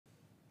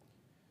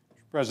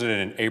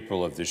President, in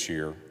April of this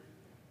year,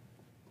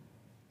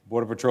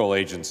 Border Patrol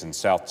agents in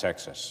South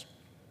Texas,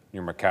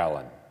 near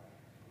McAllen,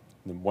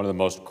 one of the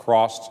most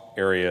crossed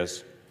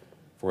areas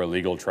for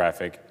illegal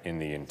traffic in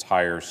the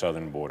entire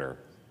southern border,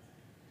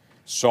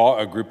 saw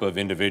a group of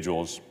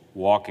individuals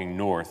walking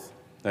north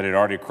that had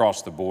already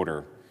crossed the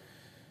border,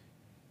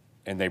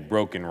 and they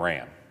broke and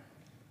ran.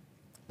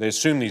 They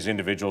assumed these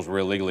individuals were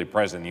illegally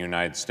present in the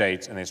United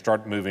States, and they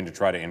started moving to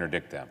try to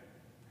interdict them.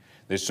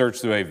 They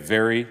searched through a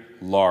very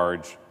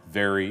large,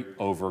 very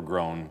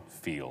overgrown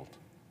field.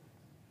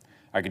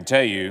 I can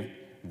tell you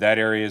that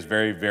area is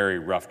very, very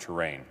rough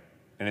terrain,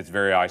 and it's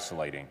very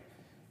isolating,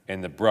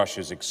 and the brush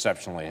is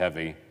exceptionally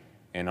heavy,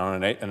 and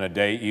on a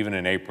day, even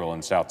in April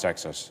in South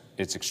Texas,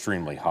 it's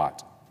extremely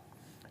hot.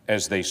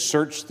 As they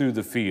searched through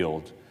the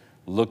field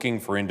looking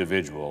for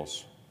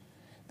individuals,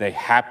 they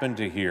happened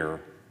to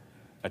hear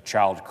a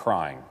child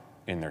crying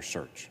in their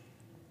search.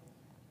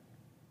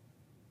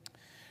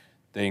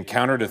 They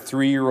encountered a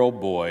 3-year-old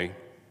boy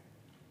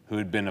who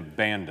had been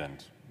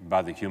abandoned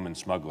by the human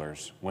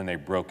smugglers when they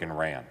broke and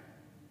ran.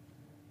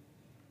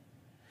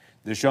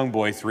 This young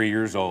boy, 3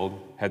 years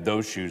old, had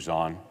those shoes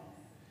on,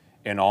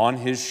 and on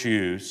his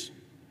shoes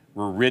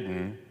were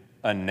written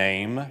a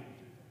name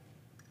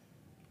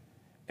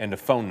and a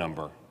phone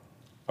number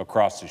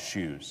across his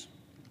shoes.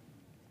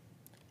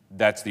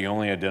 That's the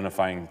only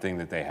identifying thing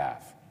that they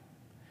have.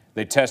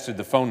 They tested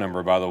the phone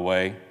number, by the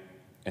way,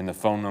 and the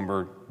phone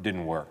number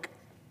didn't work.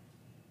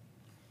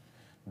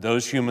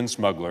 Those human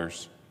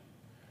smugglers,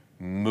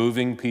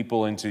 moving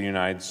people into the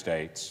United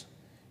States,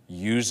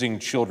 using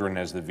children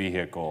as the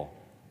vehicle,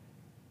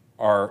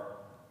 are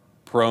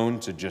prone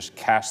to just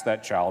cast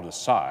that child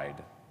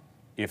aside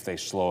if they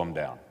slow them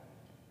down.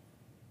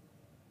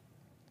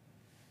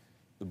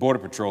 The Border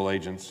Patrol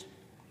agents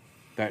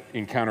that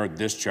encountered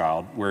this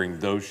child wearing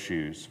those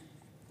shoes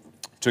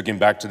took him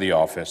back to the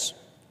office.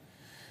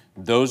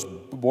 Those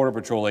Border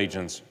Patrol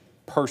agents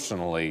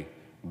personally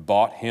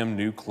bought him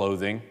new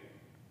clothing.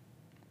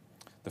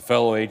 The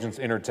fellow agents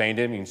entertained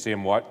him. You can see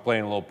him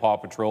playing a little Paw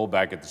Patrol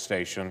back at the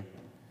station.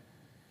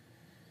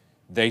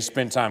 They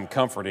spent time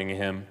comforting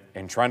him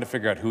and trying to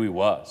figure out who he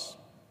was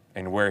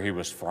and where he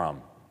was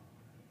from.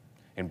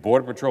 And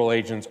Border Patrol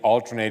agents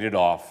alternated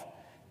off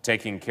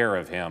taking care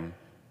of him,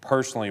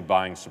 personally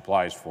buying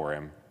supplies for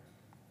him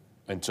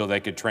until they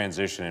could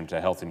transition him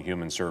to Health and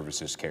Human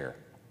Services care.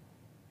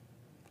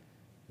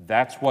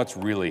 That's what's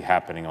really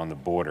happening on the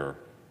border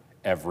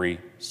every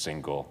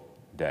single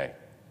day.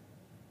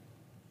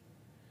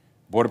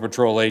 Border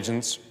Patrol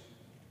agents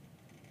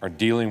are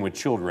dealing with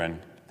children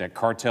that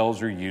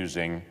cartels are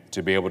using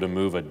to be able to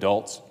move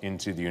adults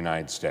into the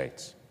United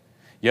States.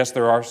 Yes,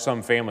 there are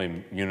some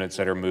family units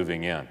that are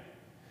moving in,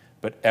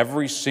 but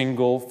every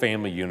single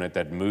family unit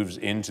that moves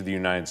into the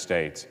United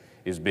States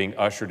is being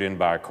ushered in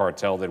by a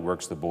cartel that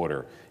works the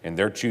border, and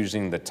they're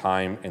choosing the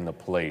time and the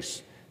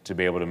place to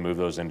be able to move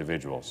those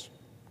individuals.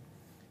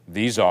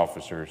 These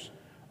officers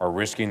are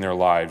risking their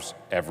lives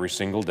every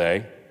single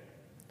day.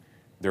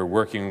 They're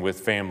working with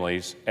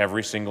families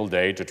every single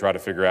day to try to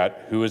figure out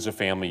who is a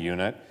family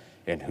unit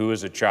and who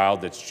is a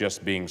child that's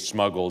just being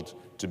smuggled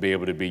to be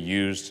able to be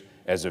used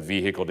as a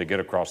vehicle to get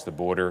across the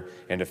border,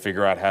 and to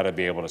figure out how to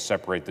be able to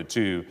separate the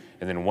two.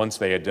 And then once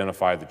they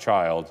identify the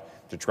child,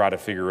 to try to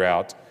figure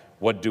out,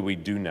 what do we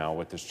do now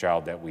with this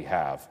child that we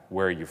have?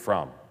 Where are you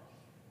from?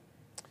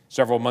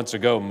 Several months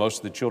ago, most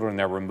of the children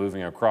that were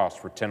moving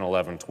across were 10,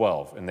 11,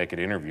 12, and they could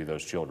interview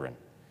those children.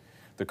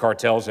 The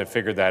cartels have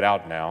figured that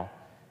out now,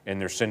 and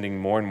they're sending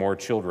more and more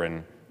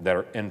children that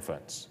are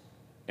infants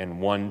and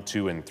 1,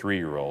 2, and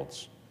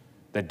 3-year-olds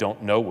that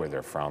don't know where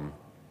they're from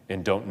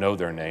and don't know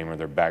their name or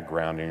their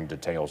background or any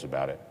details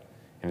about it.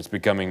 And it's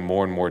becoming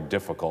more and more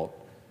difficult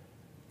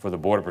for the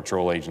Border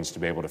Patrol agents to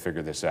be able to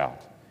figure this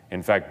out.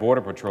 In fact,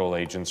 Border Patrol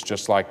agents,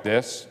 just like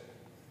this,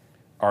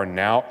 are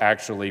now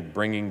actually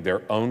bringing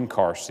their own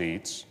car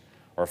seats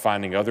or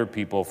finding other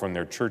people from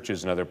their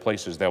churches and other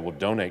places that will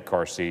donate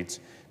car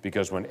seats,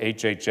 because when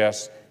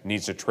HHS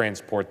needs to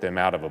transport them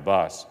out of a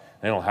bus,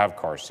 they don't have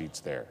car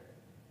seats there.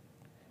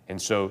 And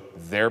so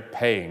they're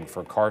paying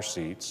for car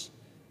seats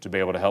to be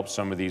able to help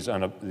some of these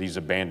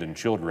abandoned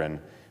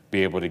children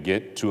be able to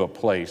get to a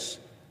place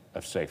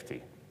of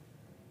safety.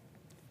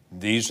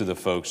 These are the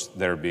folks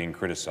that are being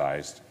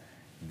criticized.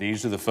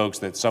 These are the folks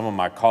that some of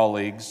my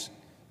colleagues,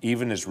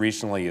 even as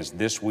recently as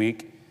this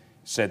week,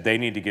 said they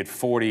need to get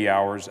 40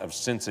 hours of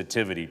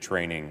sensitivity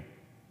training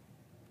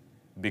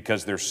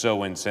because they're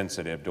so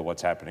insensitive to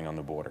what's happening on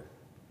the border.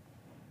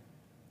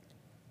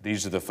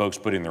 These are the folks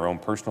putting their own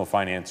personal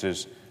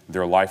finances,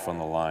 their life on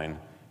the line,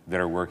 that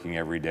are working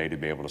every day to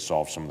be able to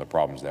solve some of the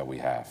problems that we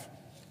have.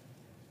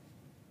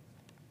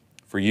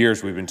 For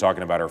years, we've been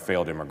talking about our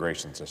failed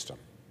immigration system.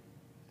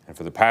 And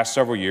for the past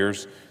several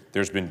years,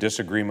 there's been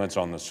disagreements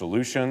on the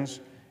solutions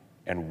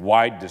and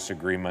wide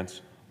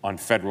disagreements on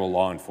federal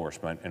law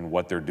enforcement and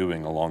what they're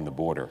doing along the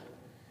border.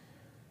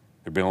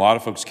 There have been a lot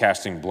of folks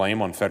casting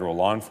blame on federal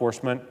law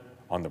enforcement,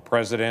 on the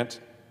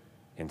president,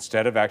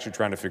 instead of actually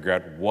trying to figure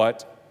out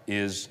what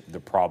is the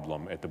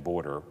problem at the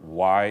border.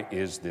 Why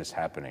is this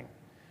happening?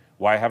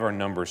 Why have our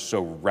numbers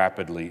so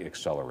rapidly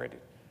accelerated?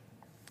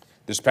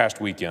 This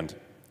past weekend,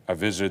 I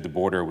visited the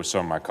border with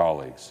some of my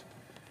colleagues.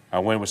 I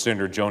went with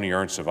Senator Joni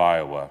Ernst of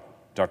Iowa,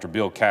 Dr.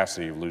 Bill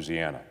Cassidy of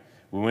Louisiana.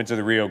 We went to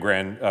the Rio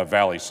Grande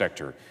Valley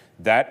sector.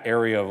 That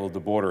area of the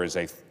border is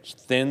a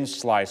thin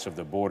slice of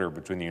the border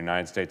between the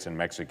United States and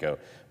Mexico,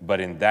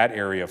 but in that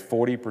area,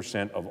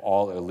 40% of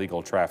all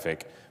illegal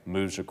traffic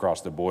moves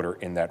across the border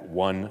in that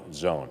one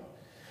zone.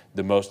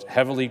 The most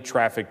heavily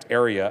trafficked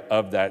area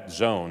of that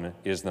zone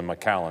is the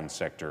McAllen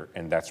sector,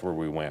 and that's where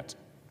we went.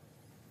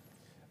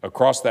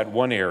 Across that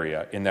one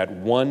area, in that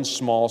one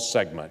small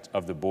segment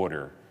of the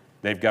border,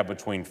 they've got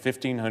between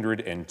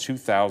 1,500 and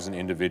 2,000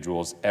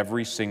 individuals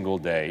every single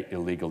day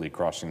illegally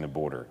crossing the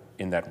border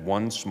in that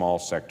one small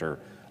sector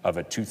of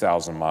a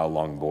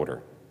 2,000-mile-long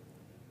border.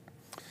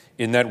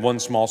 In that one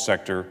small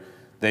sector,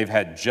 they've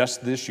had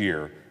just this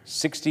year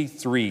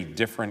 63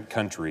 different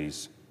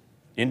countries,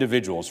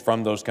 individuals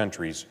from those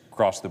countries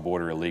cross the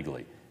border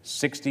illegally.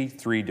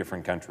 63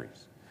 different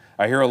countries.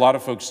 I hear a lot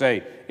of folks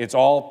say it's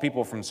all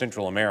people from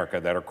Central America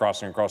that are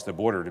crossing across the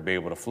border to be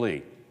able to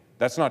flee.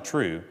 That's not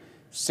true.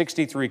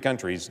 63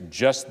 countries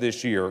just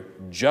this year,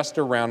 just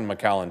around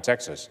McAllen,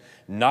 Texas,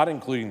 not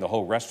including the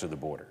whole rest of the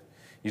border.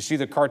 You see,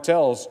 the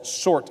cartels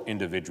sort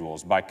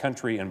individuals by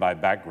country and by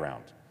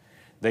background.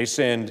 They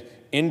send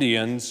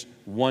Indians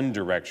one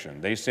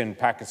direction. They send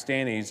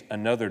Pakistanis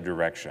another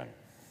direction.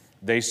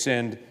 They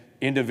send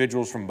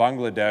individuals from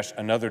Bangladesh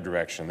another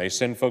direction. They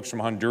send folks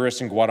from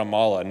Honduras and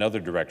Guatemala another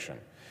direction.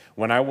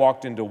 When I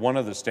walked into one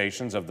of the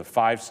stations of the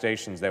 5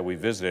 stations that we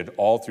visited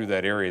all through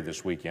that area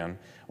this weekend,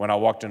 when I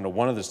walked into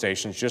one of the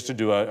stations just to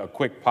do a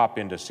quick pop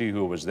in to see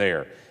who was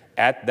there,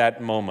 at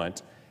that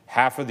moment,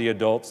 half of the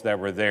adults that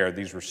were there,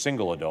 these were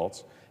single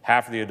adults,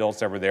 half of the adults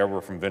that were there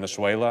were from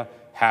Venezuela,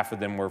 half of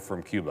them were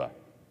from Cuba,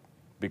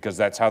 because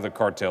that's how the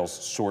cartels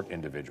sort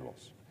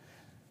individuals.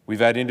 We've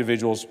had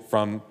individuals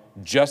from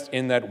just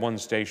in that one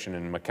station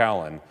in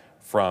McAllen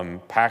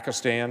from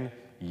Pakistan,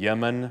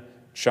 Yemen,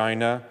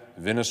 China,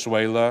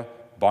 Venezuela,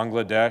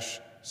 Bangladesh,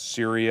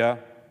 Syria,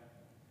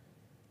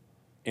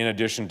 in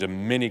addition to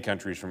many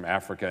countries from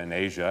Africa and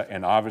Asia,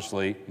 and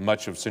obviously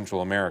much of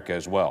Central America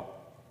as well.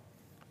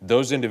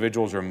 Those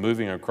individuals are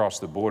moving across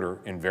the border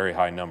in very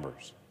high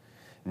numbers.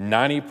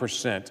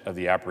 90% of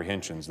the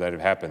apprehensions that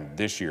have happened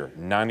this year,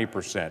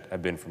 90%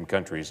 have been from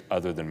countries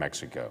other than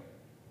Mexico.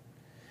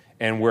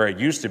 And where it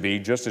used to be,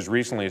 just as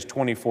recently as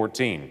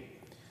 2014,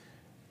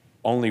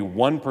 only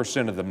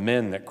 1% of the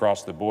men that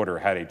crossed the border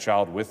had a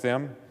child with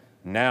them.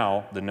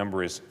 Now the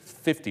number is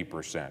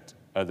 50%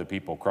 of the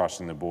people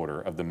crossing the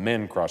border, of the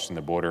men crossing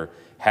the border,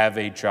 have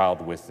a child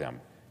with them.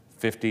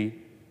 50%.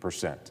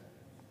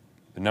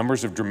 The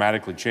numbers have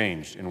dramatically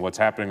changed, and what's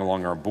happening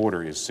along our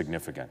border is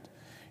significant.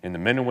 And the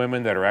men and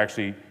women that are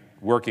actually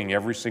working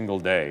every single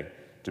day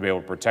to be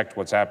able to protect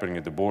what's happening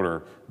at the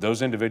border,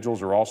 those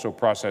individuals are also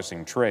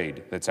processing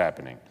trade that's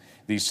happening.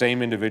 These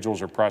same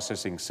individuals are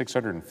processing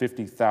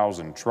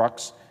 650,000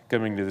 trucks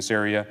coming to this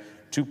area,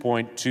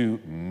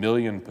 2.2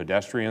 million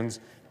pedestrians,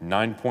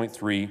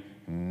 9.3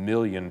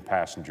 million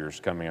passengers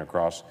coming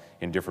across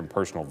in different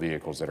personal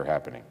vehicles that are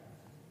happening.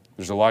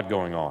 There's a lot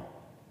going on.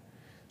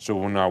 So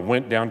when I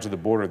went down to the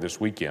border this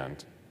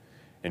weekend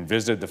and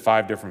visited the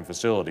 5 different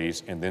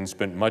facilities and then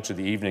spent much of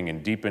the evening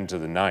and deep into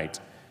the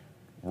night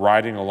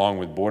riding along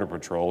with Border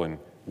Patrol and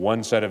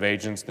one set of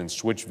agents, then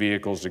switch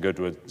vehicles to go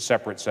to a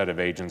separate set of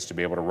agents to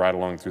be able to ride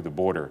along through the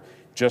border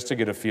just to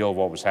get a feel of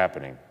what was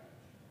happening.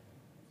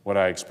 What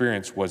I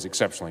experienced was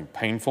exceptionally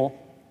painful.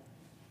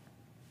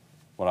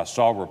 What I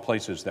saw were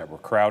places that were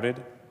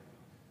crowded,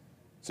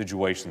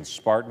 situations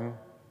Spartan,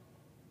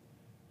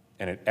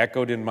 and it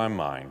echoed in my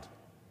mind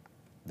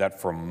that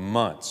for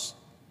months,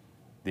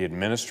 the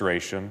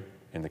administration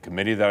and the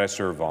committee that I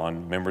serve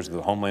on, members of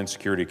the Homeland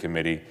Security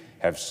Committee,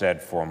 have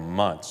said for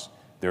months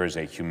there is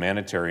a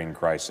humanitarian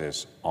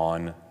crisis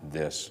on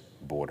this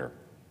border.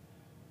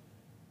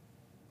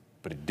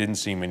 But it didn't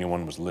seem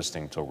anyone was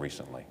listening till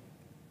recently.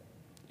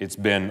 It's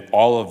been,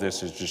 all of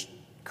this is just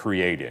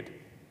created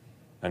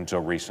until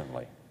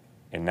recently.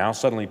 And now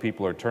suddenly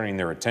people are turning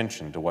their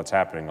attention to what's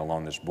happening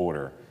along this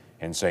border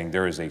and saying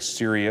there is a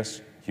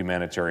serious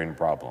humanitarian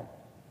problem.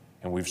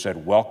 And we've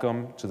said,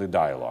 welcome to the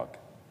dialogue,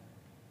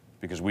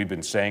 because we've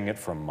been saying it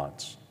for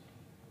months.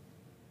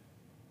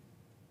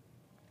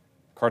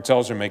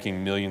 Cartels are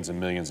making millions and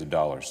millions of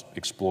dollars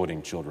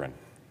exploiting children.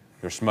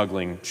 They're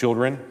smuggling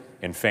children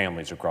and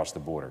families across the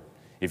border.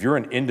 If you're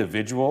an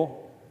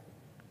individual,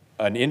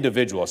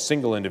 a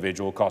single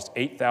individual costs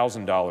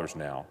 $8,000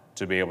 now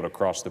to be able to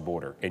cross the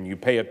border, and you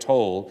pay a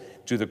toll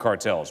to the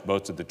cartels,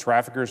 both to the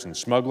traffickers and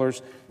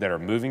smugglers that are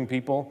moving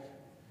people,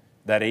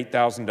 that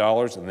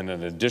 $8,000, and then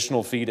an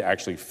additional fee to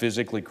actually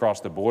physically cross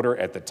the border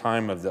at the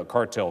time of the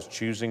cartel's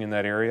choosing in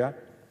that area.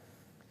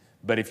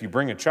 But if you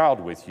bring a child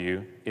with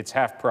you, it's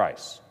half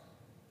price.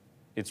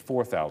 It's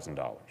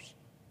 $4,000.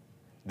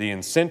 The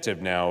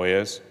incentive now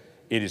is,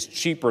 it is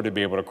cheaper to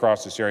be able to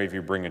cross this area if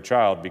you bring a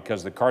child,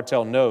 because the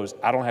cartel knows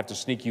I don't have to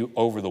sneak you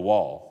over the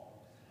wall.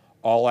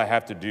 All I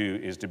have to do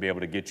is to be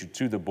able to get you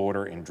to the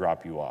border and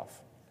drop you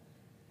off.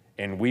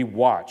 And we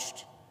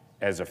watched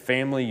as a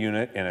family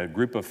unit and a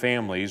group of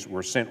families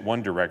were sent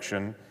one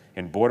direction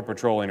and Border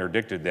Patrol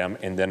interdicted them,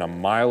 and then a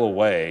mile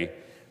away,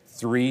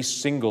 3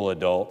 single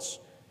adults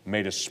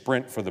made a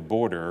sprint for the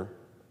border,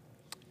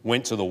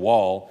 went to the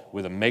wall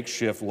with a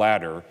makeshift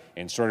ladder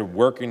and started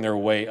working their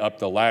way up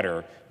the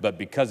ladder. But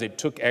because it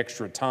took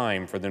extra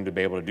time for them to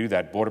be able to do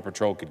that, Border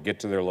Patrol could get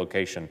to their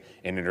location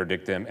and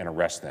interdict them and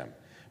arrest them.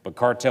 But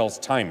cartels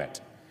time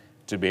it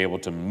to be able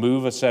to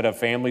move a set of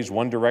families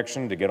one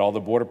direction to get all the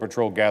Border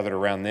Patrol gathered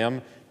around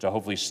them to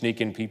hopefully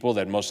sneak in people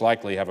that most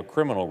likely have a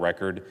criminal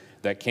record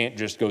that can't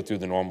just go through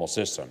the normal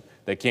system.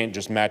 They can't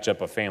just match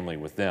up a family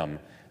with them.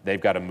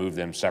 They've got to move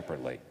them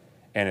separately.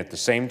 And at the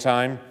same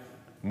time,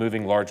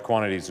 moving large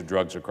quantities of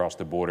drugs across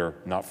the border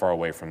not far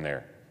away from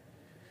there.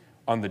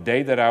 On the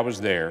day that I was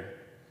there,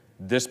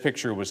 this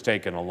picture was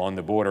taken along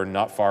the border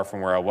not far from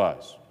where I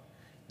was.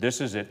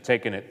 This is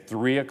taken at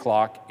 3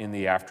 o'clock in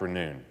the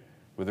afternoon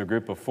with a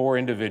group of 4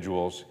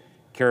 individuals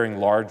carrying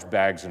large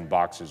bags and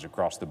boxes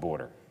across the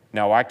border.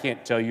 Now, I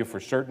can't tell you for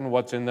certain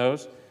what's in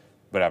those,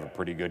 but I have a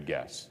pretty good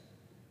guess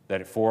that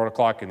at 4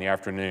 o'clock in the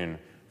afternoon,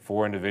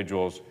 4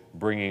 individuals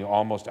bringing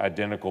almost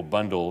identical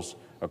bundles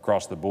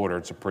across the border,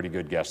 it's a pretty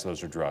good guess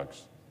those are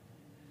drugs.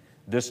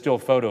 This still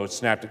photo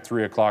snapped at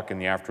 3 o'clock in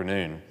the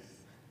afternoon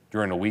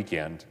during a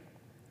weekend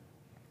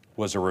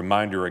was a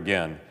reminder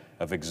again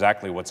of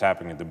exactly what's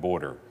happening at the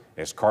border.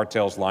 As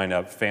cartels line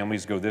up,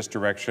 families go this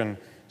direction,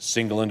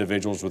 single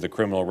individuals with a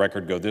criminal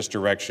record go this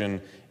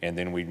direction, and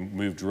then we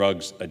move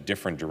drugs a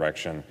different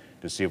direction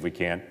to see if we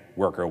can't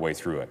work our way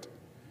through it.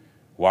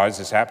 Why is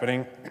this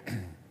happening?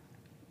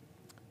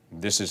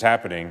 This is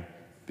happening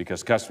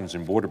because Customs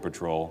and Border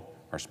Patrol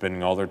are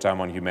spending all their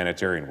time on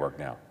humanitarian work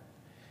now.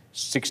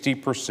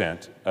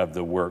 60% of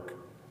the work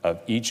of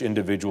each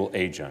individual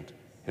agent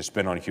is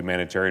spent on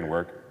humanitarian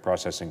work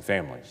processing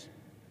families.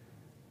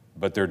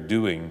 But they're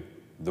doing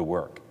the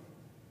work.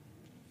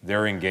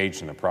 They're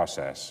engaged in the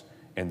process,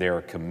 and they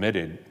are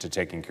committed to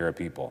taking care of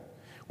people.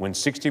 When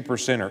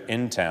 60% are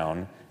in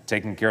town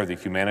taking care of the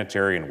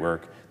humanitarian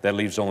work, that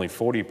leaves only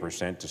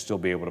 40% to still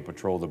be able to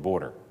patrol the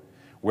border.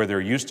 Where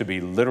there used to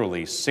be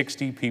literally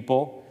 60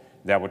 people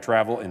that would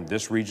travel in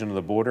this region of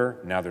the border,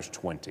 now there's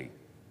 20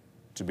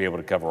 to be able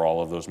to cover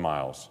all of those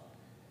miles.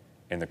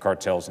 And the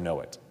cartels know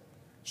it.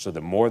 So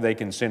the more they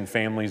can send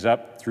families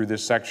up through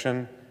this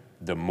section,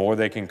 the more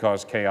they can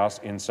cause chaos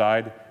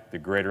inside, the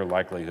greater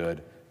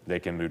likelihood they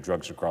can move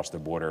drugs across the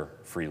border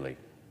freely.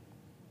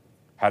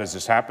 How does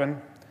this happen?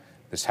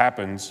 This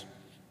happens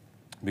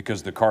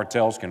because the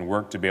cartels can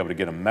work to be able to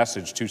get a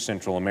message to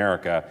Central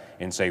America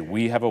and say,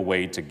 we have a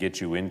way to get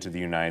you into the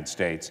United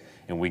States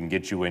and we can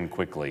get you in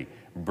quickly.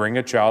 Bring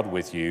a child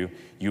with you.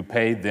 You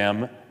pay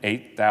them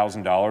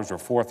 $8,000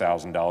 or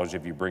 $4,000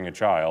 if you bring a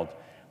child.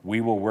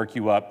 We will work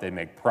you up. They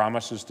make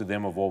promises to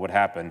them of what would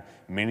happen.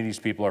 Many of these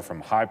people are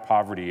from high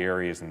poverty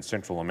areas in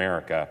Central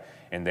America,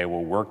 and they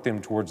will work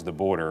them towards the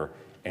border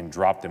and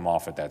drop them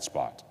off at that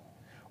spot.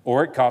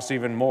 Or it costs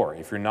even more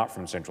if you're not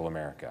from Central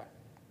America.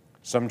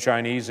 Some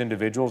Chinese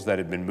individuals that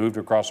had been moved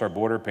across our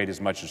border paid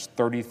as much as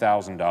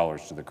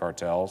 $30,000 to the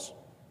cartels,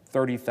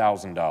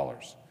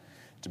 $30,000,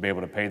 to be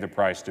able to pay the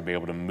price to be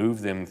able to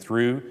move them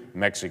through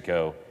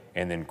Mexico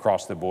and then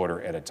cross the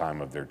border at a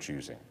time of their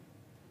choosing.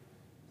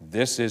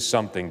 This is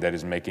something that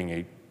is making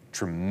a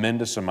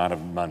tremendous amount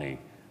of money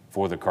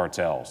for the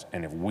cartels.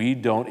 And if we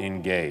don't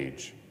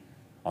engage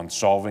on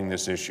solving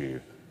this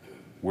issue,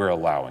 we're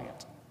allowing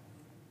it.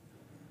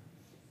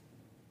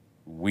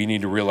 We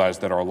need to realize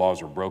that our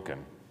laws are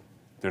broken.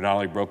 They're not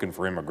only broken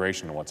for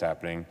immigration and what's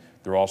happening,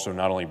 they're also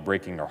not only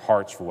breaking our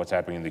hearts for what's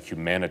happening in the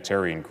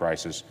humanitarian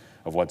crisis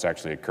of what's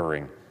actually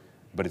occurring,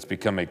 but it's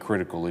become a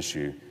critical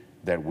issue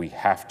that we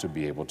have to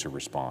be able to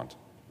respond,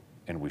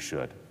 and we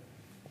should.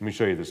 Let me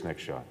show you this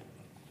next shot.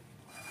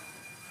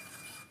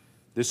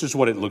 This is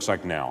what it looks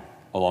like now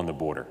along the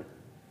border.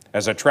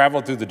 As I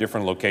traveled through the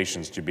different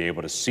locations to be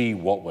able to see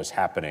what was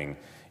happening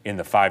in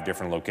the 5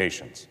 different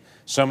locations,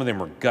 some of them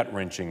were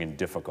gut-wrenching and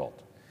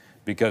difficult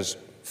because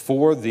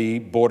for the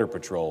Border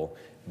Patrol,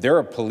 they're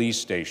a police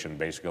station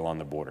basically along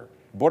the border.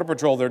 Border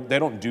Patrol, they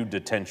don't do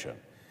detention.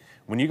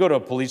 When you go to a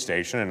police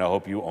station, and I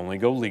hope you only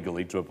go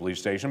legally to a police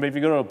station, but if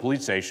you go to a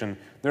police station,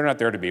 they're not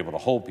there to be able to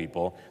hold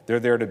people. They're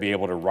there to be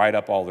able to write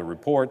up all the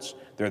reports.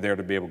 They're there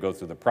to be able to go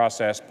through the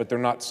process, but they're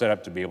not set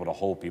up to be able to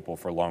hold people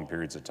for long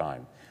periods of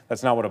time.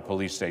 That's not what a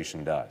police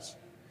station does.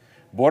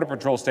 Border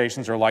Patrol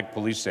stations are like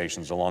police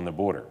stations along the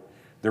border.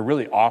 They're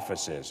really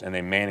offices, and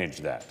they manage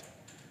that.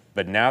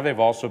 But now they've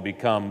also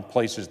become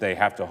places they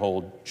have to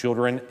hold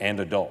children and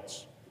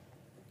adults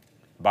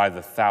by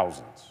the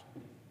thousands.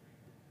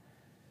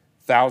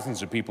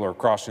 Thousands of people are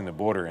crossing the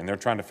border, and they're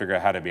trying to figure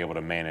out how to be able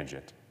to manage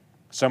it.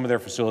 Some of their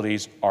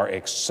facilities are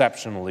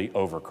exceptionally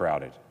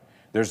overcrowded.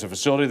 There's a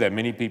facility that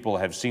many people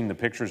have seen the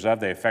pictures of.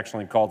 They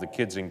affectionately call the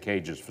Kids in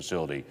Cages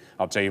facility.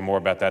 I'll tell you more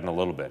about that in a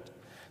little bit.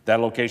 That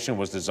location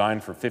was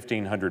designed for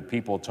 1,500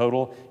 people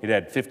total. It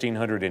had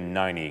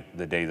 1,590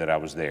 the day that I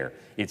was there.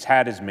 It's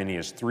had as many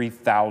as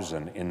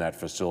 3,000 in that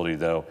facility,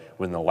 though,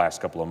 within the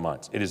last couple of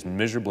months. It is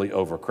miserably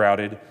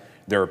overcrowded.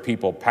 There are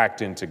people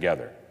packed in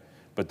together.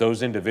 But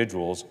those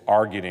individuals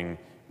are getting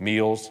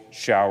meals,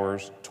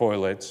 showers,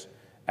 toilets,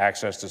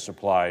 access to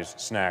supplies,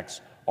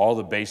 snacks. All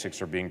the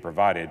basics are being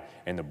provided,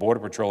 and the Border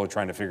Patrol are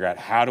trying to figure out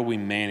how do we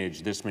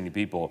manage this many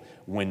people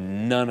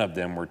when none of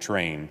them were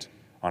trained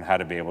on how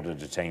to be able to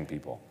detain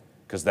people,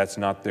 because that's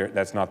not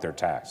their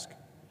task.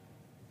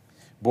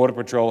 Border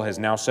Patrol has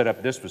now set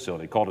up this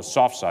facility called a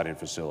soft-sided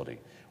facility,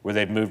 where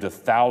they've moved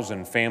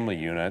 1,000 family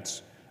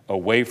units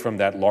away from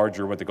that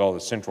larger, what they call the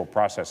central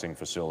processing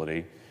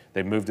facility.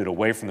 They moved it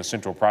away from the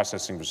central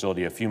processing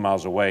facility a few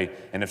miles away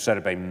and have set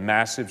up a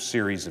massive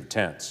series of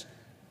tents.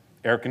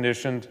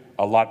 Air-conditioned,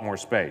 a lot more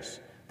space.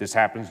 This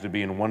happens to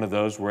be in one of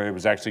those where it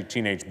was actually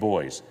teenage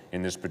boys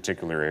in this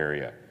particular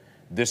area.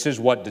 This is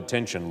what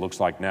detention looks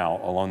like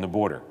now along the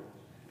border.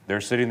 They're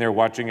sitting there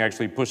watching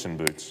actually Puss in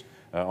Boots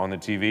on the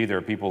TV. There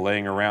are people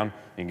laying around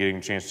and getting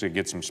a chance to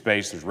get some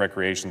space. There's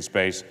recreation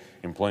space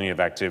and plenty of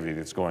activity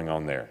that's going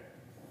on there.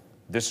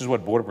 This is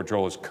what Border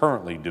Patrol is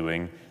currently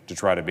doing to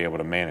try to be able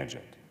to manage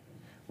it.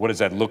 What does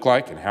that look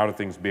like and how do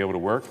things be able to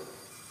work?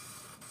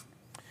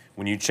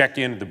 When you check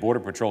in at the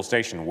Border Patrol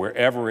station,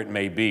 wherever it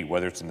may be,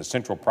 whether it's in the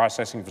central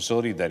processing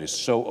facility that is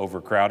so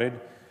overcrowded,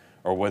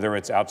 or whether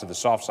it's out to the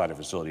soft-sided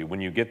facility,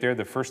 when you get there,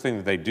 the first thing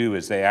that they do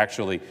is they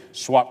actually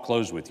swap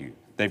clothes with you.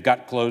 They've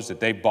got clothes that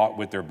they bought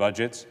with their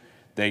budgets.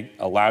 They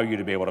allow you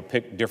to be able to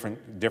pick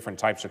different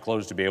types of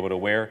clothes to be able to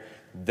wear.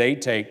 They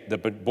take, the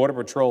Border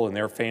Patrol and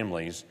their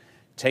families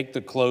take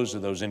the clothes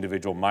of those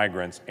individual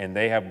migrants, and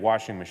they have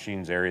washing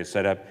machines areas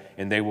set up,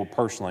 and they will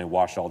personally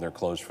wash all their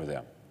clothes for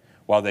them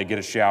while they get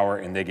a shower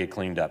and they get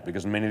cleaned up,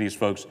 because many of these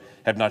folks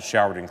have not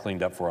showered and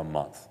cleaned up for a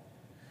month.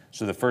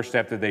 So the first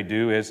step that they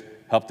do is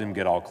help them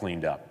get all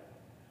cleaned up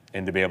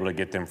and to be able to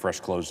get them fresh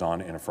clothes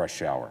on and a fresh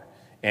shower.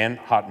 And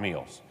hot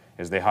meals,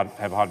 as they have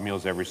hot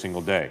meals every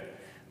single day.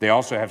 They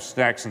also have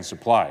snacks and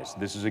supplies.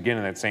 This is again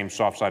in that same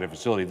soft-sided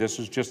facility. This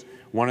is just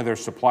one of their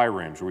supply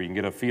rooms where you can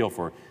get a feel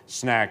for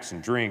snacks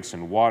and drinks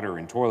and water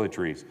and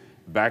toiletries.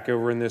 Back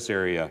over in this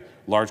area,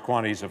 large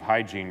quantities of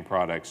hygiene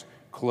products,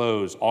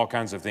 clothes, all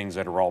kinds of things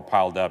that are all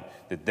piled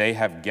up that they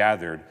have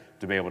gathered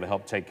to be able to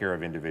help take care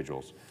of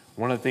individuals.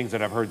 One of the things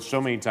that I've heard so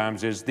many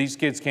times is these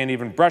kids can't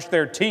even brush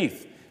their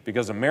teeth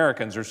because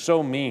Americans are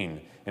so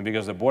mean and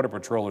because the Border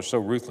Patrol are so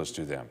ruthless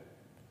to them.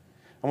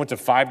 I went to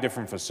 5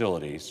 different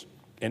facilities.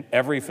 In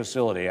every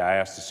facility, I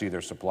asked to see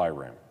their supply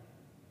room.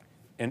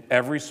 In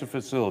every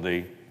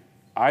facility,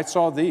 I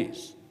saw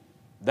these.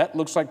 That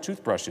looks like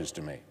toothbrushes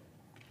to me.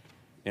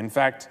 In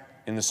fact,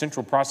 in the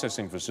central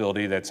processing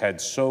facility that's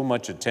had so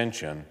much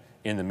attention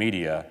in the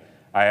media,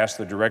 I asked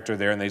the director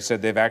there, and they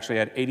said they've actually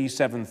had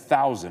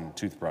 87,000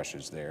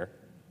 toothbrushes there.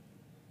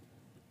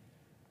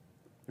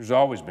 There's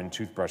always been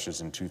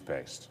toothbrushes and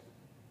toothpaste.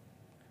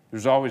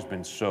 There's always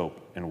been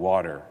soap and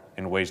water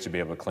and ways to be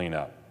able to clean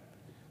up.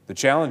 The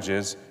challenge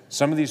is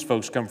some of these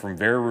folks come from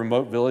very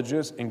remote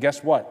villages, and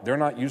guess what? They're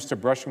not used to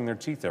brushing their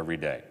teeth every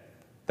day.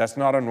 That's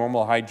not a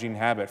normal hygiene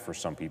habit for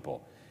some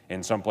people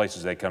in some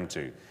places they come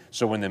to.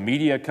 So when the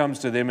media comes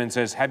to them and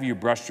says, "Have you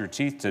brushed your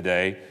teeth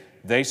today?"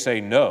 they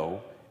say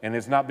no, and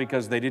it's not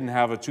because they didn't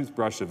have a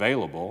toothbrush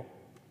available.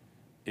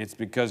 It's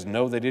because,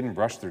 no, they didn't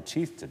brush their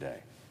teeth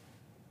today.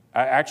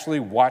 I actually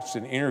watched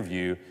an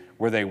interview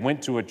where they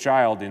went to a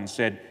child and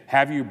said,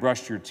 "Have you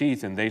brushed your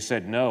teeth?" And they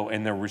said no,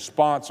 and the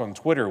response on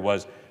Twitter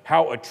was,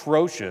 "How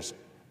atrocious.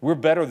 We're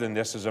better than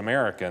this as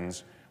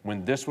Americans,"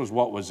 when this was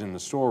what was in the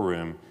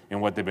storeroom and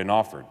what they've been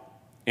offered.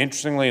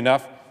 Interestingly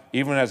enough,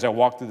 even as I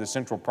walked through the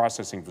central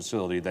processing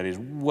facility that is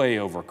way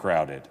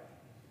overcrowded,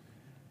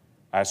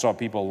 I saw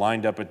people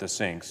lined up at the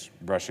sinks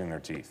brushing their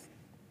teeth.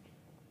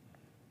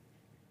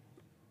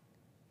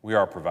 We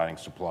are providing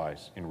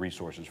supplies and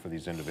resources for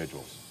these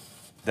individuals.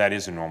 That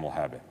is a normal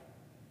habit.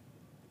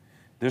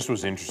 This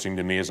was interesting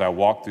to me as I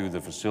walked through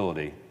the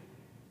facility,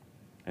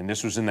 and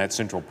this was in that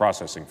central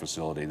processing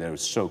facility that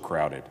was so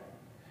crowded.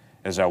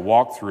 As I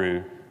walked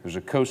through, there's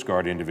a Coast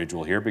Guard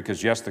individual here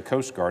because, yes, the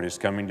Coast Guard is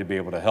coming to be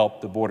able to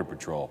help the Border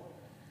Patrol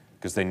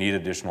because they need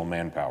additional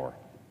manpower.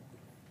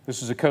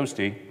 This is a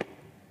Coastie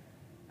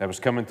that was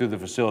coming through the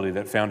facility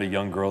that found a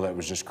young girl that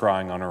was just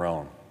crying on her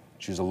own.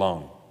 She's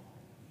alone.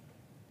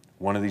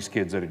 One of these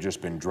kids that had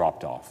just been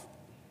dropped off.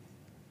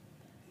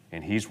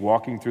 And he's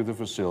walking through the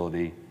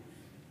facility,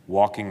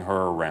 walking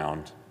her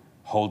around,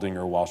 holding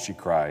her while she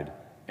cried,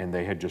 and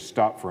they had just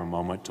stopped for a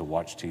moment to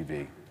watch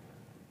TV.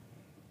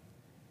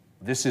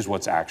 This is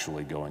what's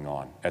actually going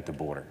on at the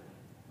border.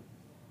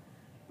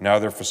 Now, are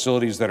there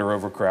facilities that are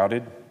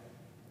overcrowded?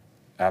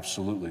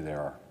 Absolutely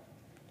there are.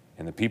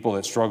 And the people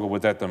that struggle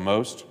with that the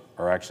most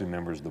are actually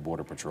members of the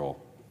Border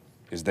Patrol,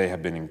 as they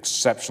have been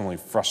exceptionally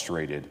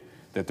frustrated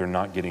that they're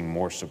not getting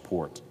more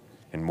support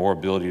and more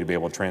ability to be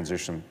able to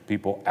transition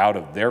people out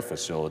of their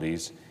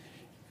facilities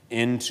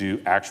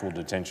into actual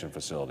detention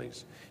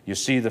facilities. You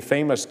see, the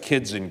famous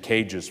Kids in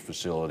Cages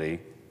facility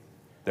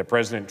that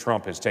President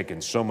Trump has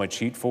taken so much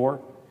heat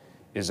for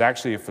is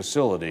actually a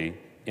facility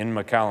in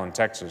McAllen,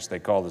 Texas, they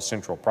call the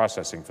Central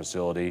Processing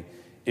Facility.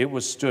 It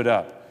was stood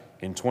up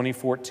in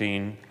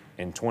 2014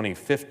 and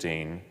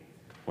 2015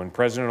 when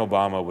President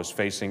Obama was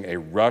facing a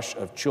rush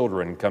of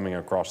children coming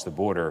across the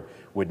border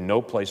with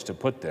no place to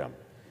put them.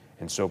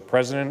 And so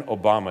President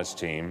Obama's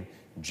team,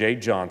 Jay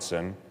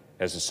Johnson,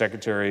 as the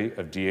Secretary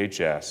of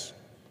DHS,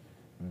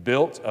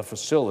 built a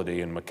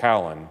facility in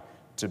McAllen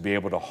to be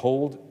able to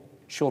hold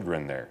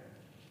children there.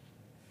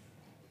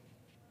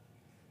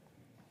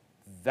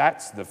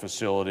 That's the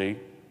facility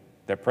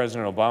that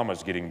President Obama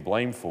is getting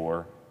blamed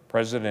for.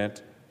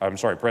 President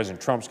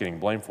Trump's getting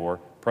blamed for.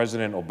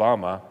 President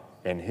Obama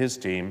and his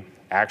team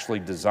actually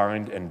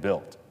designed and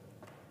built.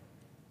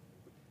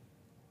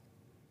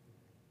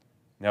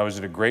 Now, is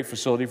it a great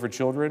facility for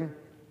children?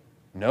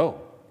 No,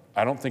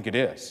 I don't think it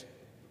is.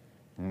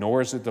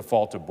 Nor is it the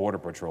fault of Border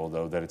Patrol,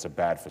 though, that it's a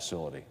bad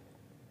facility.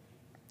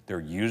 They're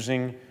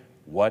using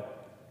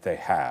what they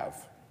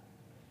have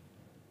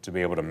to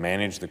be able to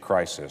manage the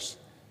crisis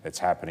that's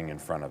happening in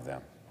front of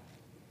them.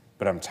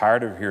 But I'm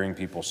tired of hearing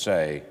people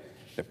say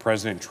that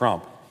President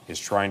Trump is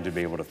trying to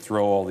be able to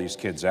throw all these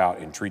kids out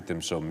and treat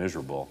them so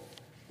miserable,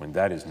 when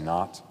that is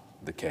not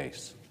the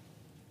case.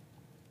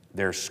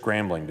 They're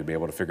scrambling to be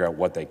able to figure out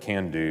what they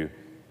can do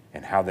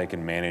and how they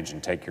can manage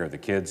and take care of the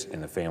kids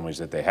and the families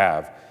that they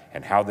have,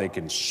 and how they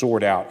can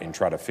sort out and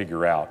try to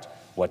figure out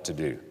what to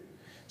do.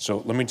 So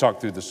let me talk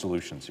through the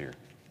solutions here.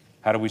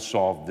 How do we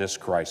solve this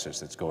crisis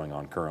that's going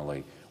on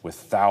currently with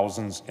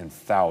thousands and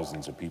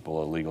thousands of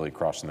people illegally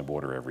crossing the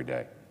border every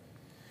day?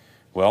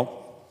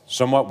 Well,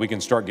 somewhat we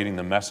can start getting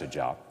the message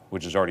out,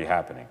 which is already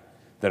happening,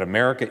 that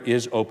America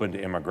is open to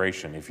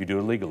immigration if you do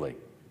it legally.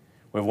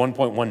 We have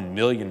 1.1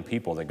 million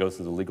people that go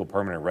through the legal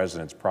permanent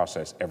residence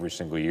process every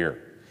single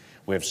year.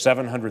 We have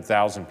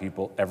 700,000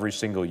 people every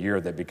single year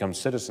that become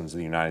citizens of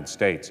the United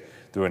States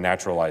through a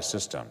naturalized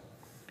system.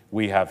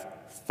 We have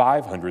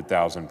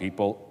 500,000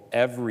 people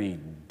every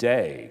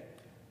day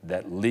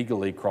that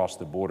legally cross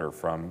the border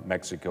from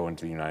Mexico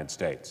into the United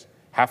States.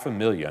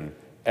 500,000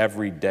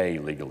 every day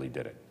legally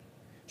did it.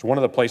 So one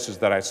of the places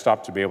that I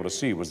stopped to be able to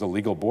see was the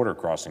legal border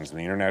crossings in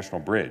the International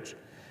Bridge.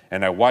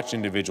 And I watched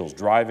individuals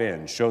drive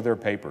in, show their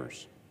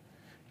papers,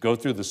 go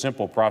through the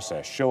simple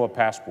process, show a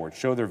passport,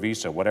 show their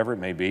visa, whatever it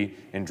may be,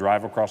 and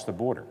drive across the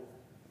border.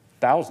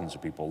 Thousands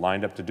of people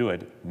lined up to do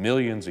it,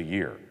 millions a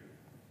year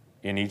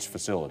in each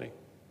facility.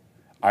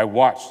 I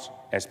watched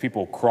as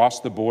people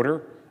crossed the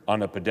border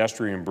on a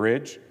pedestrian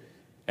bridge,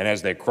 and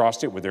as they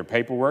crossed it with their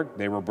paperwork,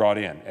 they were brought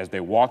in. As they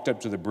walked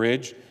up to the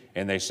bridge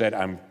and they said,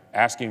 "I'm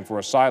asking for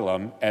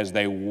asylum," as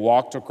they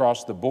walked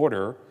across the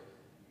border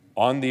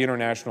on the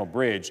international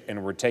bridge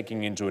and were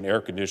taken into an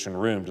air-conditioned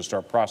room to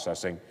start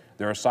processing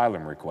their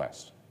asylum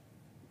requests.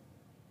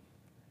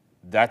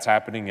 That's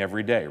happening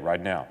every day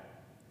right now.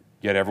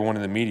 Yet everyone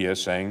in the media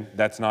is saying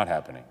that's not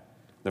happening.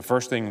 The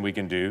first thing we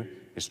can do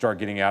is start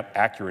getting out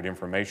accurate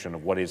information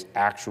of what is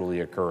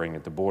actually occurring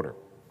at the border.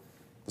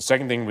 The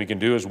second thing we can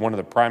do is one of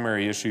the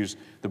primary issues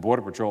the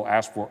Border Patrol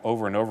asked for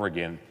over and over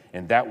again,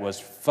 and that was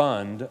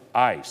fund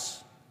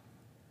ICE.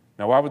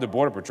 Now, why would the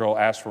Border Patrol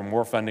ask for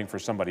more funding for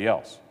somebody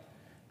else?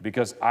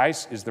 Because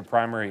ICE is the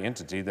primary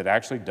entity that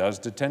actually does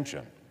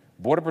detention.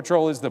 Border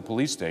Patrol is the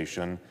police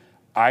station.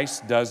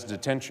 ICE does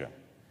detention.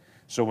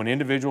 So when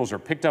individuals are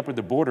picked up at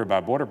the border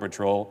by Border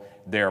Patrol,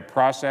 they are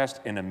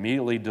processed and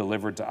immediately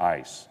delivered to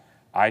ICE.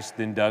 ICE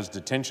then does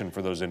detention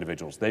for those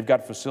individuals. They've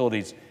got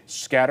facilities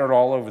scattered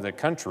all over the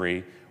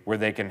country where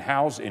they can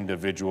house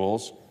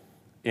individuals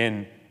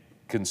in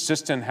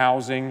consistent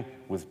housing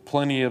with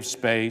plenty of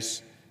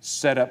space,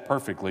 set up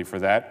perfectly for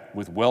that,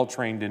 with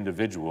well-trained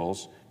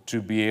individuals to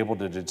be able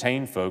to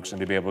detain folks and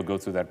to be able to go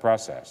through that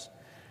process.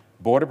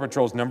 Border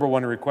Patrol's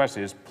 #1 request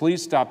is,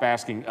 please stop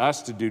asking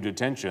us to do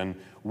detention.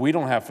 We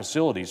don't have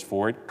facilities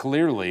for it.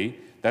 Clearly,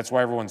 that's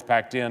why everyone's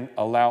packed in.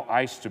 Allow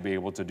ICE to be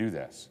able to do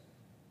this.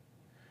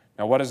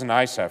 Now, why doesn't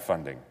ICE have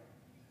funding?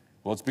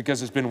 Well, it's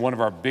because it's been one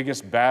of our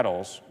biggest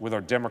battles with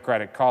our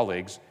Democratic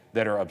colleagues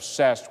that are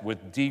obsessed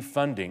with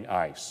defunding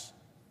ICE.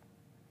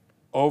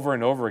 Over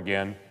and over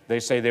again, they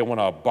say they want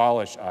to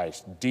abolish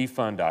ICE,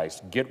 defund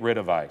ICE, get rid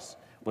of ICE.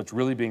 What's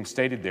really being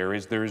stated there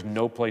is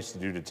no place to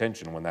do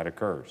detention when that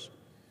occurs.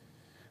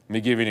 Let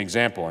me give you an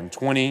example. In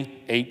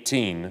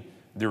 2018,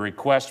 the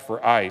request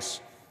for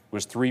ICE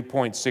was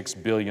 $3.6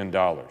 billion.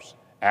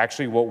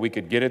 Actually, what we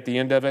could get at the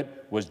end of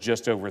it was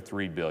just over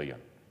 $3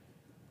 billion.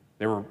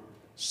 They were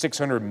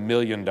 $600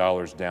 million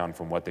down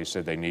from what they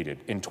said they needed.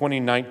 In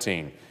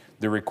 2019,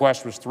 the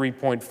request was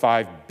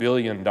 $3.5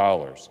 billion.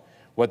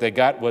 What they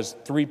got was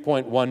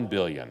 $3.1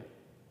 billion.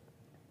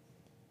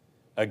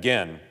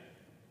 Again,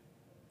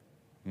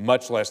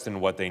 much less than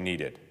what they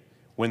needed.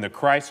 When the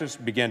crisis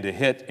began to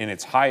hit in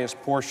its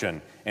highest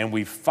portion, and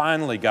we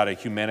finally got a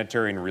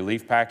humanitarian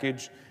relief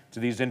package to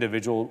these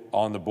individuals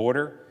on the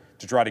border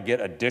to try to get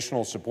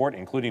additional support,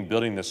 including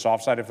building the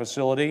soft-sided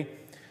facility,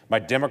 my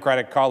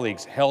Democratic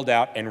colleagues held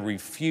out and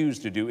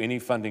refused to do any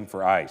funding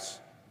for ICE.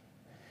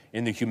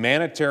 In the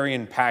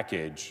humanitarian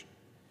package,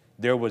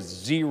 there was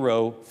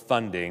zero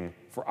funding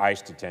for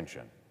ICE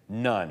detention,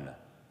 none.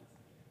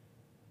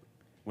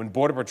 When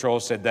Border Patrol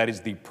said that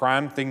is the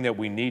prime thing that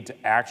we need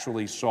to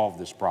actually solve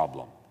this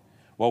problem,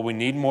 what we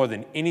need more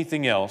than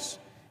anything else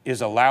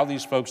is allow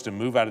these folks to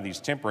move out of these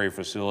temporary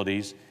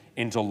facilities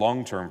into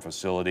long-term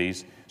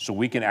facilities so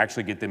we can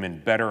actually get them in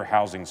better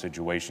housing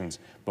situations.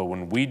 But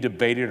when we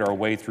debated our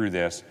way through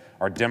this,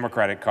 our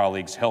Democratic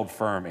colleagues held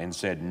firm and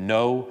said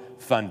no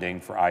funding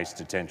for ICE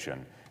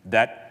detention.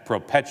 That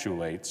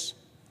perpetuates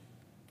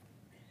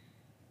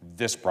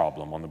this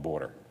problem on the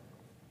border.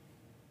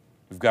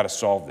 We've got to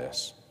solve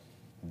this.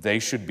 They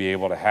should be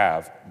able to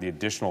have the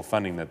additional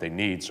funding that they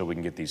need so we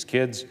can get these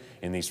kids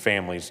and these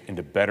families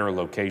into better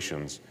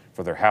locations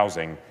for their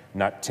housing,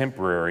 not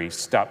temporary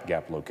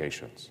stopgap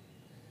locations.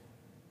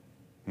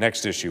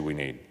 Next issue we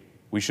need.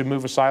 We should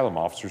move asylum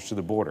officers to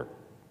the border.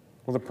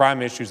 One of the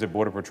prime issues that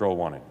Border Patrol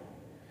wanted.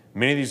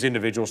 Many of these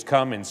individuals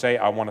come and say,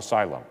 I want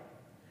asylum.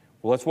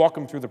 Well, let's walk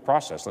them through the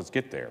process. Let's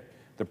get there.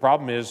 The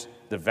problem is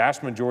the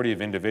vast majority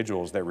of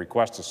individuals that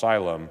request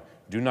asylum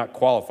do not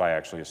qualify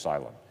actually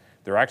asylum.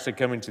 They're actually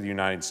coming to the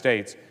United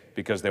States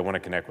because they want to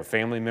connect with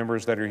family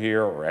members that are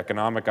here or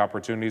economic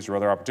opportunities or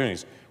other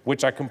opportunities,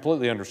 which I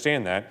completely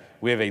understand that.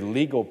 We have a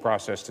legal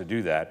process to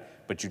do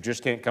that, but you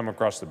just can't come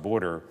across the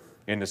border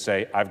and to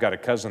say, I've got a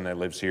cousin that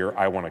lives here,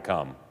 I want to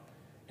come,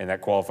 and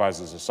that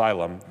qualifies as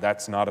asylum.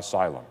 That's not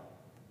asylum.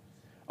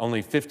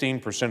 Only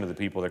 15% of the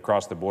people that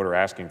cross the border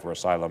asking for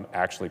asylum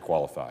actually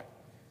qualify.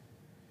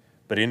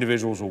 But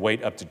individuals will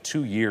wait up to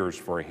 2 years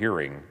for a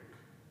hearing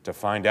to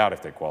find out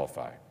if they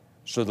qualify.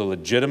 So the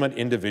legitimate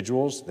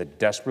individuals that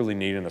desperately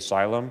need an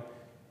asylum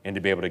and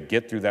to be able to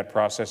get through that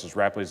process as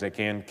rapidly as they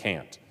can,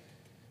 can't,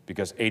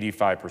 because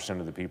 85%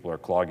 of the people are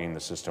clogging the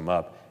system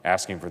up,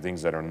 asking for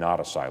things that are not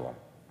asylum.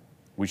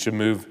 We should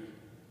move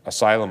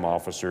asylum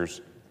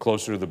officers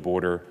closer to the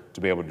border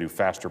to be able to do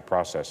faster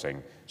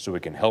processing so we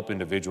can help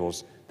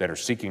individuals that are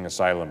seeking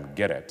asylum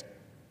get it,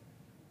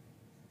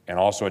 and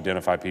also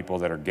identify people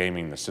that are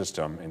gaming the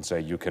system and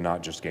say, you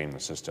cannot just game the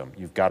system.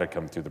 You've got to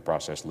come through the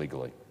process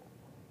legally.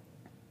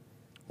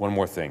 One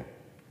more thing.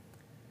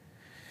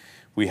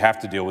 We have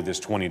to deal with this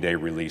 20-day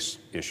release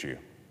issue.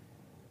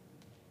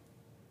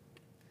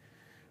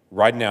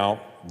 Right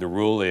now, the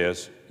rule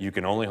is you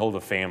can only hold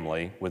a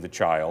family with a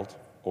child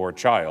or a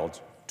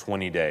child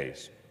 20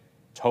 days.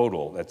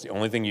 Total, that's the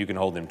only thing you can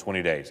hold them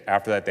 20 days.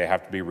 After that, they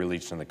have to be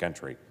released from the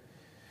country.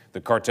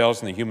 The cartels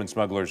and the human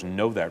smugglers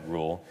know that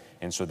rule,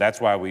 and so that's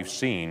why we've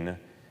seen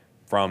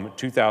from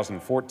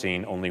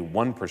 2014, only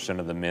 1%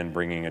 of the men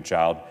bringing a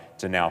child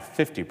to now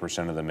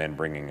 50% of the men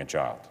bringing a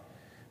child.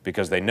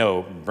 Because they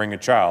know, bring a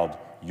child,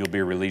 you'll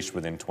be released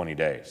within 20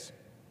 days.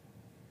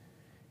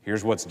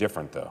 Here's what's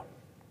different though.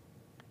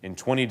 In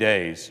 20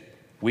 days,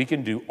 we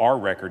can do our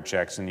record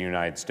checks in the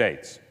United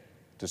States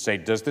to say,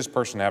 does this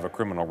person have a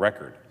criminal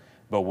record?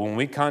 But when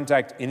we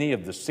contact any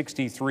of the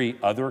 63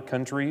 other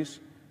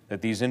countries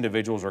that these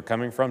individuals are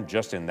coming from,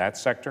 just in that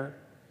sector,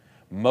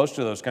 most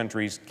of those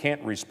countries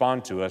can't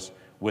respond to us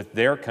with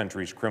their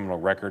country's criminal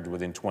record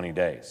within 20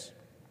 days.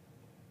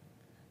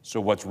 So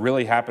what's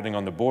really happening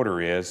on the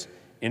border is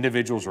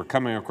individuals are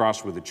coming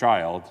across with a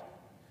child,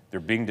 they're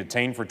being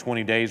detained for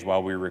 20 days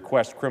while we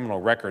request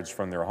criminal records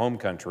from their home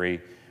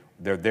country.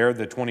 They're there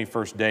the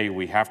 21st day,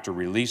 we have to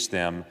release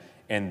them,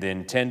 and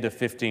then 10 to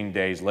 15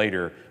 days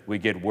later, we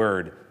get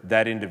word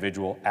that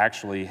individual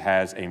actually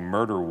has a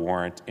murder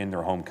warrant in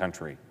their home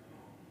country.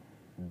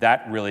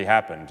 That really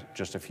happened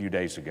just a few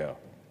days ago.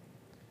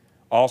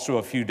 Also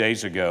a few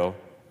days ago,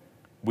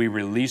 we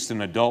released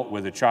an adult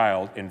with a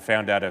child and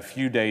found out a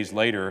few days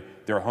later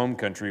their home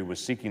country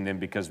was seeking them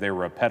because they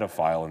were a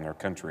pedophile in their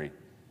country.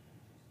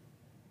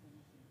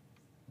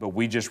 But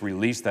we just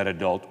released that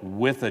adult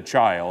with a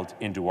child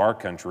into our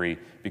country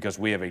because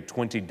we have a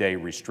 20-day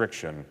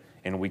restriction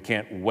and we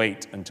can't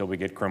wait until we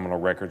get criminal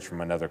records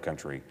from another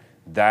country.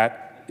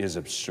 That is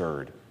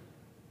absurd.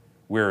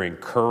 We're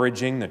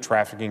encouraging the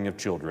trafficking of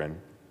children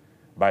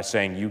by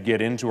saying you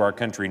get into our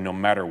country no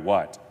matter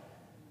what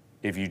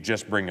if you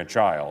just bring a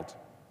child,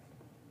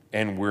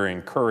 and we're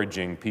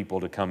encouraging people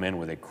to come in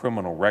with a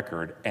criminal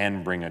record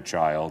and bring a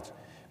child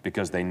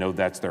because they know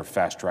that's their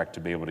fast track to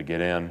be able to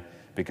get in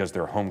because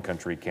their home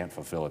country can't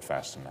fulfill it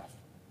fast enough.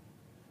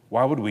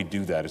 Why would we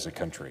do that as a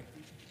country?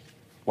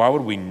 Why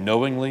would we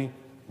knowingly,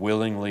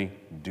 willingly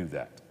do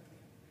that?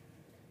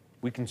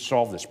 We can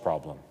solve this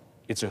problem.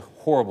 It's a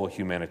horrible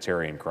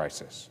humanitarian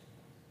crisis.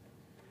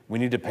 We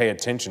need to pay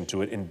attention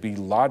to it and be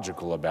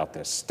logical about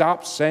this.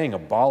 Stop saying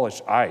abolish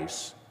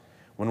ICE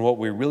when what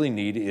we really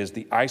need is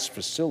the ICE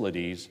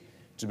facilities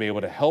to be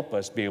able to help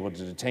us be able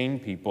to detain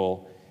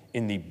people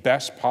in the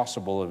best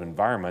possible of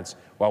environments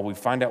while we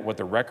find out what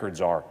the records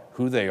are,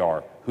 who they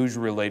are, who's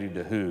related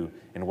to who,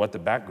 and what the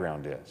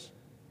background is.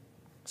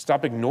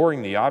 Stop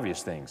ignoring the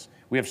obvious things.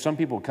 We have some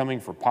people coming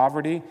for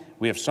poverty.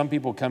 We have some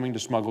people coming to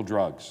smuggle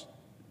drugs.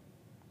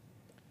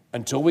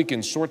 Until we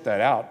can sort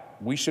that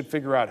out, we should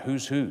figure out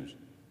who's whose.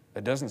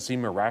 That doesn't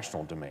seem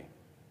irrational to me.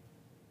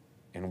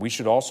 And we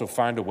should also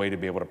find a way to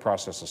be able to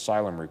process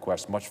asylum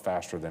requests much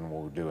faster than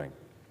what we're doing.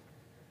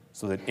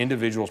 so that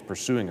individuals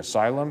pursuing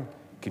asylum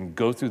can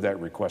go through that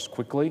request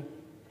quickly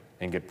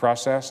and get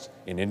processed,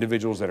 and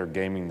individuals that are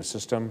gaming the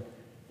system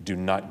do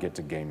not get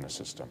to game the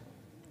system.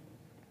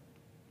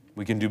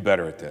 We can do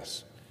better at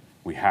this.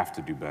 We have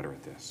to do better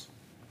at this.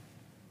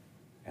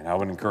 And I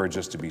would encourage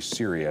us to be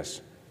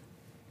serious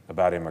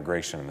about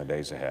immigration in the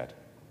days ahead.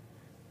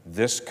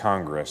 This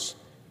Congress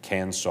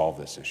can solve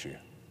this issue,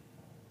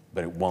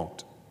 but it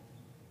won't,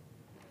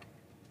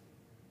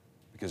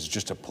 because it's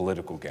just a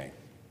political game.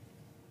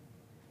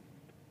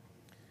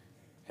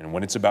 And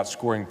when it's about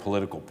scoring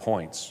political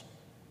points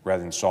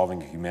rather than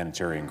solving a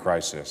humanitarian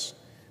crisis,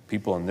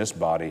 people in this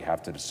body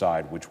have to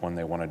decide which one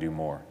they want to do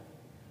more.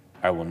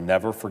 I will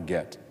never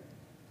forget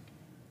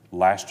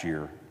last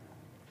year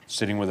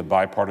sitting with a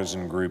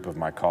bipartisan group of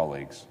my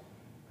colleagues,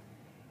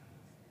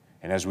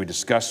 and as we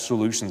discussed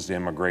solutions to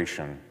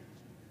immigration,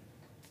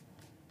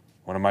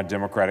 one of my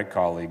Democratic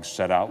colleagues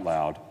said out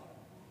loud,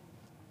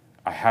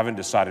 "I haven't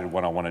decided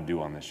what I want to do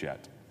on this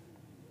yet.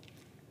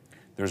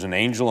 There's an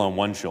angel on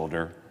one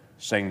shoulder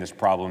saying this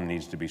problem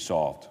needs to be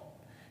solved,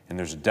 and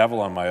there's a devil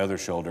on my other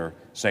shoulder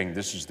saying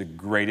this is the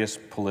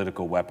greatest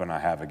political weapon I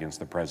have against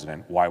the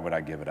president. Why would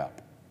I give it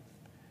up?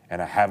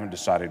 And I haven't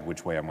decided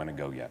which way I'm going to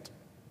go yet."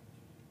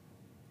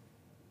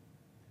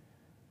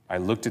 I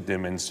looked at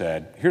them and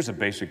said, here's a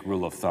basic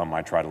rule of thumb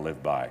I try to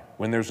live by.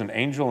 When there's an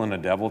angel and a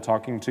devil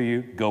talking to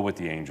you, go with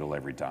the angel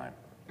every time.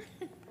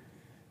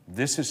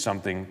 This is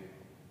something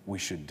we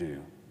should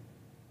do.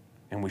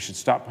 And we should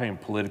stop playing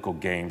political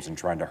games and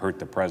trying to hurt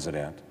the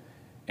president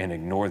and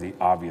ignore the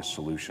obvious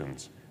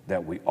solutions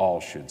that we all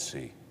should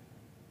see.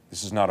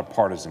 This is not a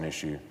partisan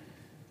issue.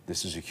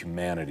 This is a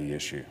humanity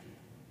issue.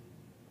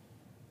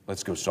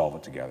 Let's go solve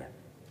it together.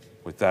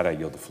 With that, I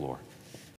yield the floor.